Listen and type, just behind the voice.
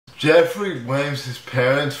Jeffrey blames his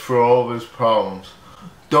parents for all of his problems.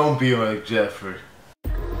 Don't be like Jeffrey.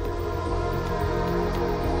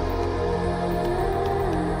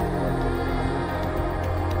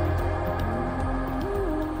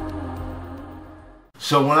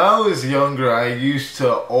 So when I was younger, I used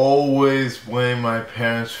to always blame my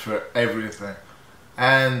parents for everything.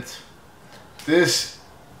 And this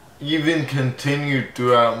even continued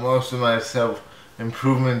throughout most of my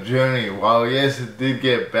self-improvement journey. While yes, it did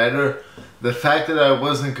get better, the fact that I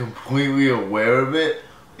wasn't completely aware of it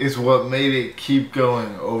is what made it keep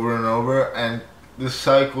going over and over, and the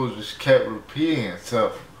cycle just kept repeating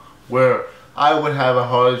itself, where I would have a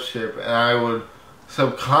hardship and I would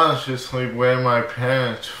subconsciously blame my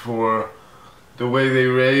parents for the way they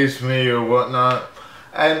raised me or whatnot.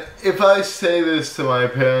 And if I say this to my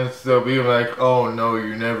parents, they'll be like, oh no,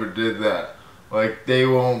 you never did that. Like, they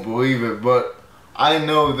won't believe it. But I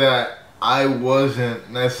know that I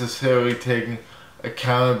wasn't necessarily taking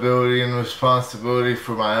accountability and responsibility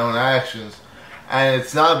for my own actions. And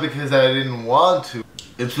it's not because I didn't want to.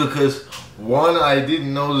 It's because, one, I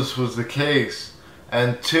didn't know this was the case.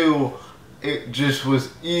 And two, it just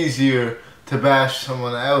was easier to bash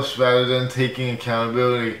someone else rather than taking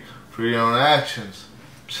accountability for your own actions.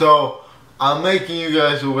 So I'm making you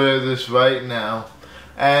guys aware of this right now,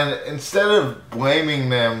 and instead of blaming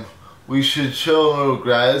them, we should show a little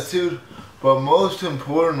gratitude, but most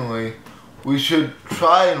importantly, we should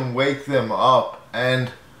try and wake them up and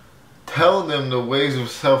tell them the ways of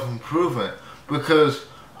self-improvement, because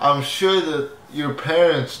I'm sure that your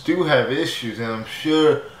parents do have issues, and I'm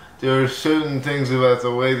sure there are certain things about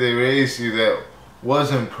the way they raised you that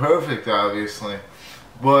wasn't perfect, obviously.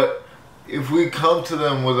 But if we come to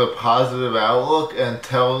them with a positive outlook and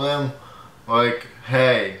tell them, like,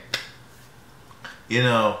 hey, you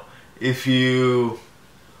know, if you,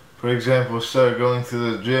 for example, start going to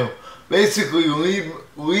the gym, basically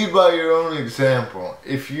lead by your own example.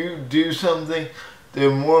 If you do something,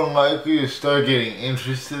 they're more likely to start getting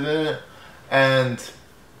interested in it and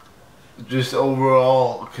just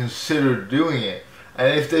overall consider doing it.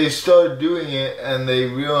 And if they start doing it and they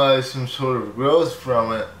realize some sort of growth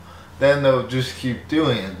from it, then they'll just keep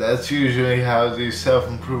doing it. That's usually how these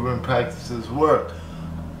self-improvement practices work.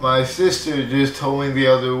 My sister just told me the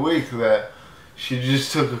other week that she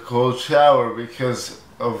just took a cold shower because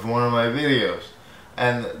of one of my videos.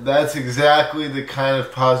 And that's exactly the kind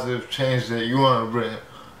of positive change that you want to bring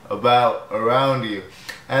about around you.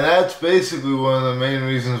 And that's basically one of the main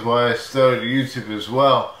reasons why I started YouTube as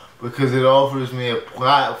well, because it offers me a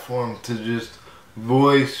platform to just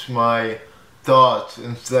voice my thoughts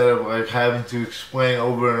instead of like having to explain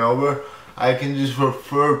over and over. I can just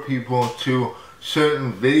refer people to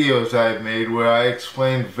certain videos I've made where I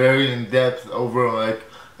explain very in depth over like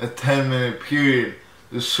a 10-minute period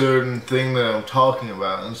the certain thing that I'm talking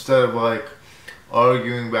about, instead of like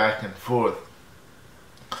arguing back and forth.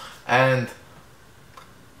 And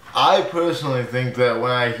I personally think that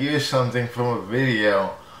when I hear something from a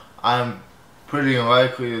video, I'm pretty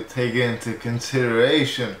likely to take it into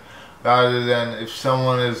consideration rather than if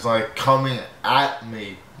someone is like coming at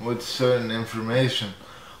me with certain information.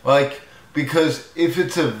 Like, because if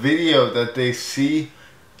it's a video that they see,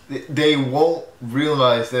 they won't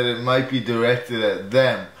realize that it might be directed at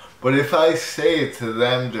them. But if I say it to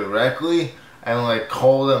them directly and like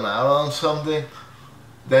call them out on something,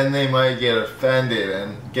 then they might get offended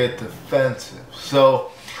and get defensive.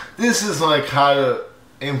 So this is like how to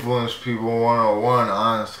influence people 101,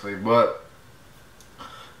 honestly, but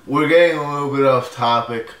we're getting a little bit off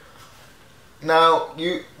topic. Now,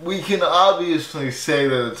 we can obviously say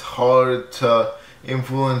that it's hard to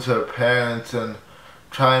influence our parents and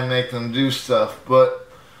try and make them do stuff,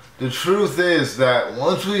 but the truth is that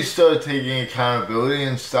once we start taking accountability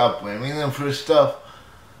and stop blaming them for stuff,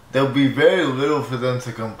 there'll be very little for them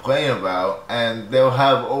to complain about, and they'll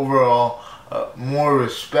have overall more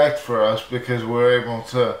respect for us because we're able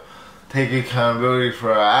to take accountability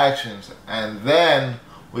for our actions. And then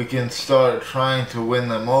we can start trying to win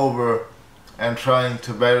them over and trying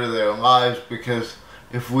to better their lives, because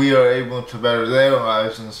if we are able to better their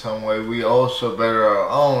lives in some way, we also better our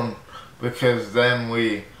own, because then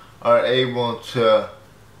we are able to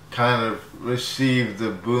kind of receive the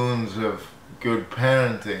boons of good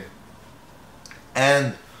parenting.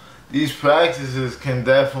 And these practices can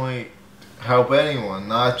definitely help anyone,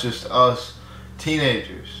 not just us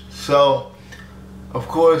teenagers. So, of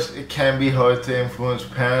course, it can be hard to influence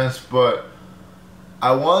parents, but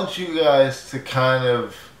I want you guys to kind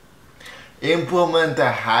of implement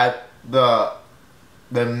the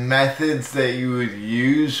methods that you would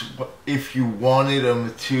use if you wanted a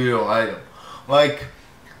material item. Like,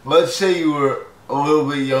 let's say you were a little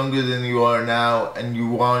bit younger than you are now and you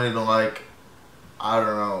wanted like, I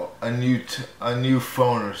don't know, a new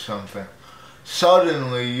phone or something.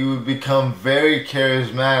 Suddenly you would become very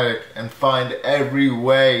charismatic and find every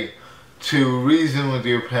way to reason with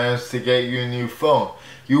your parents to get you a new phone.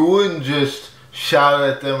 You wouldn't just shout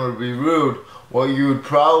at them or be rude. What you would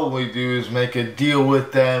probably do is make a deal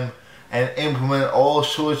with them and implement all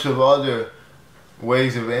sorts of other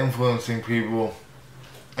ways of influencing people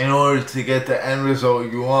in order to get the end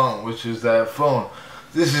result you want, which is that phone.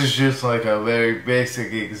 This is just like a very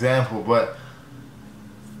basic example, but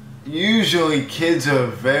usually kids are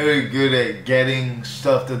very good at getting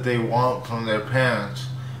stuff that they want from their parents,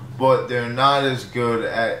 but they're not as good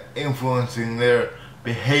at influencing their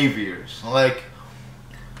behaviors. Like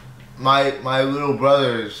my little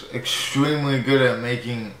brother is extremely good at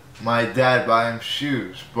making my dad buy him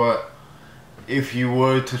shoes, but if you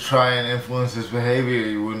were to try and influence his behavior,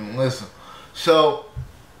 you wouldn't listen. So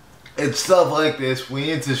it's stuff like this. We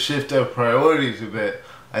need to shift our priorities a bit.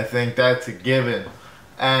 I think that's a given.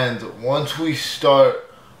 And once we start,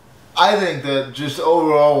 I think that just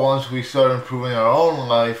overall, once we start improving our own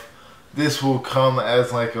life, this will come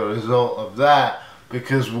as like a result of that,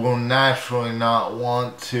 because we'll naturally not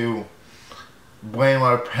want to blame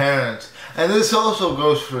our parents. And this also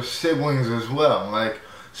goes for siblings as well. Like,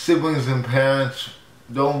 siblings and parents,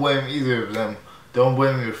 don't blame either of them. Don't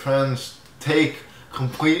blame your friends. Take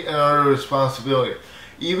complete and utter responsibility.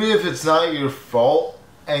 Even if it's not your fault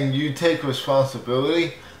and you take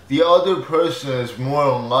responsibility, the other person is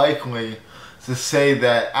more likely to say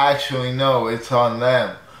that actually no, it's on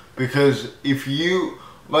them. Because if you,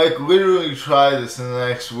 like, literally try this in the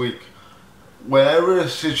next week, whenever a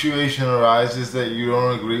situation arises that you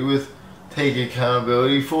don't agree with, take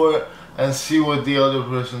accountability for it and see what the other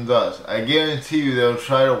person does. I guarantee you they'll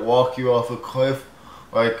try to walk you off a cliff,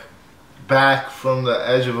 like back from the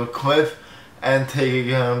edge of a cliff, and take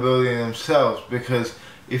accountability themselves. Because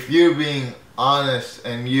if you're being honest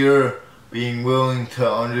and you're being willing to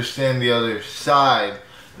understand the other side,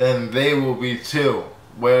 then they will be too.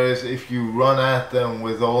 Whereas if you run at them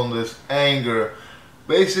with all this anger,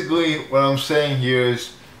 basically what I'm saying here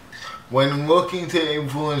is, when looking to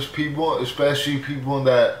influence people, especially people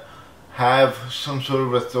that have some sort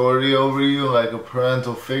of authority over you, like a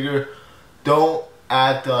parental figure, don't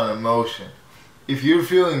act on emotion. If you're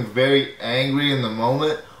feeling very angry in the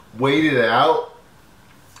moment, wait it out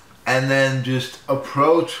and then just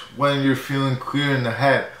approach when you're feeling clear in the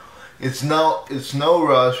head. It's no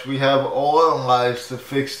rush. We have all our lives to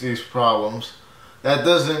fix these problems. That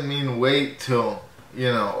doesn't mean wait till,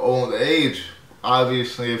 old age.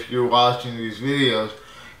 Obviously, if you're watching these videos,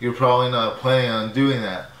 you're probably not planning on doing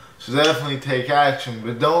that. So definitely take action,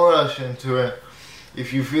 but don't rush into it.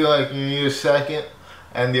 If you feel like you need a second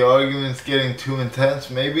and the argument's getting too intense,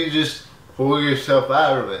 maybe just pull yourself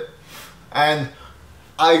out of it. And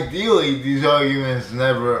ideally, these arguments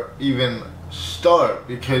never even start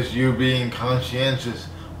because you're being conscientious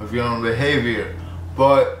of your own behavior.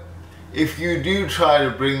 But if you do try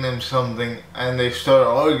to bring them something and they start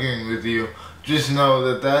arguing with you, just know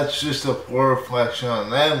that that's just a poor reflection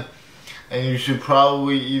on them, and you should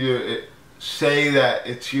probably either say that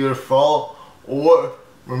it's your fault or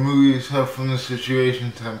remove yourself from the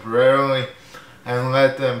situation temporarily and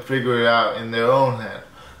let them figure it out in their own head.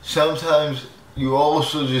 Sometimes you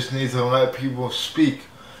also just need to let people speak.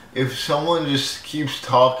 If someone just keeps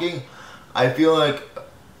talking, I feel like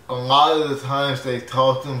a lot of the times they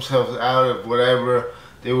talk themselves out of whatever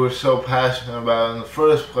they were so passionate about in the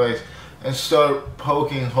first place and start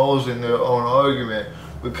poking holes in their own argument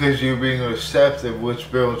because you're being receptive,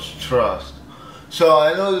 which builds trust. So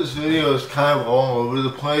I know this video is kind of all over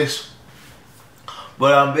the place,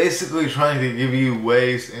 but I'm basically trying to give you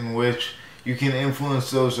ways in which you can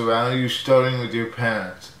influence those around you, starting with your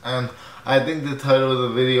parents. And I think the title of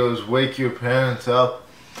the video is Wake Your Parents Up.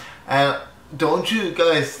 And don't you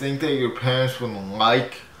guys think that your parents would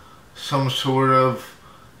like some sort of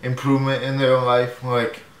improvement in their life?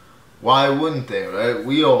 Like, why wouldn't they, right?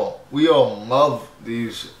 We all love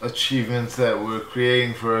these achievements that we're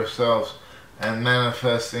creating for ourselves and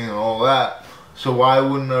manifesting and all that. So why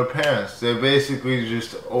wouldn't our parents? They're basically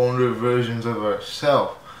just older versions of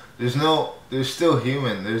ourselves. They're still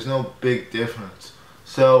human. There's no big difference.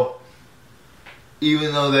 So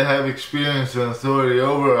even though they have experience and authority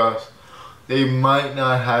over us, they might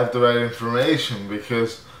not have the right information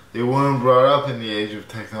because they weren't brought up in the age of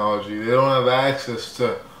technology. They don't have access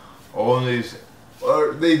to all these,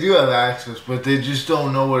 or they do have access, but they just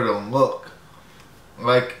don't know where to look.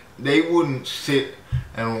 Like, they wouldn't sit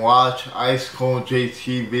and watch Ice Cold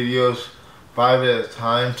JT videos 5 at a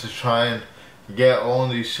time to try and get all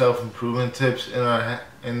these self-improvement tips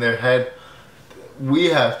in their head. We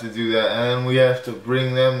have to do that, and we have to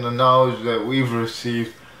bring them the knowledge that we've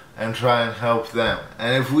received and try and help them.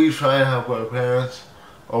 And if we try and help our parents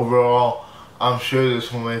overall, I'm sure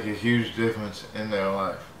this will make a huge difference in their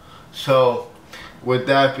life. So with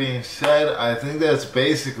that being said, I think that's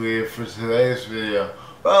basically it for today's video.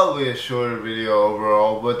 Probably a shorter video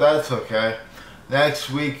overall, but that's okay.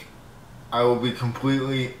 Next week I will be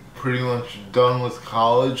pretty much done with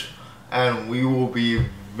college, and we will be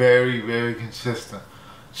very, very consistent.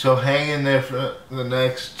 So hang in there for the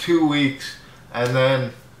next 2 weeks, and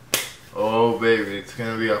then, oh baby, it's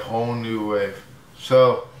gonna be a whole new wave.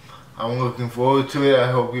 So I'm looking forward to it.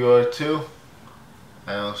 I hope you are too,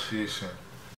 and I'll see you soon.